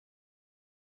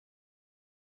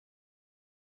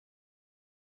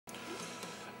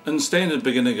In standard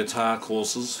beginner guitar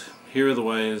courses, here are the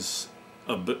ways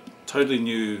a totally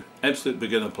new, absolute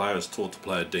beginner player is taught to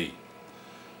play a D.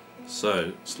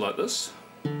 So it's like this.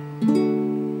 Okay,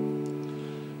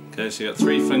 so you got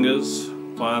 3 fingers,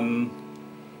 1,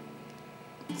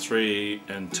 3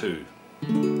 and 2.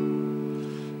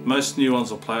 Most new ones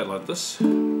will play it like this. Try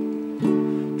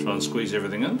and squeeze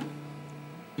everything in.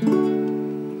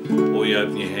 Or you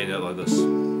open your hand out like this.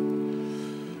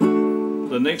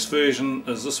 The next version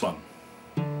is this one.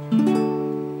 So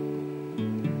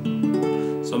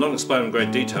I'm not going to explain in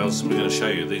great detail, so I'm going to show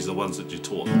you. These are the ones that you're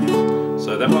taught.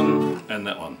 So that one and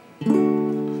that one.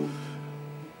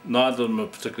 Neither of them are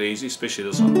particularly easy, especially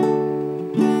this one.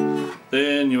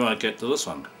 Then you might get to this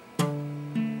one,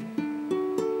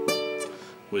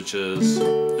 which is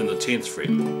in the 10th fret.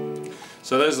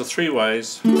 So those are 3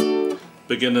 ways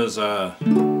beginners are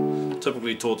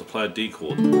typically taught to play a D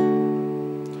chord.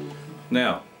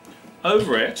 Now,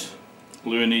 over at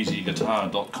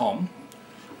learneasyguitar.com,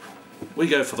 we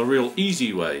go for the real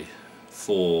easy way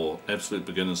for absolute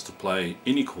beginners to play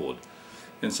any chord.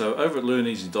 And so over at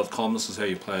learneasy.com, this is how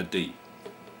you play a D.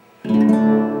 Okay,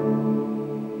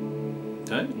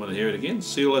 want to hear it again?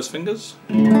 See all those fingers?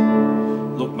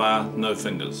 Look, Ma, no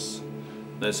fingers.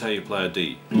 That's how you play a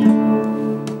D,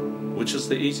 which is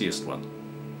the easiest one.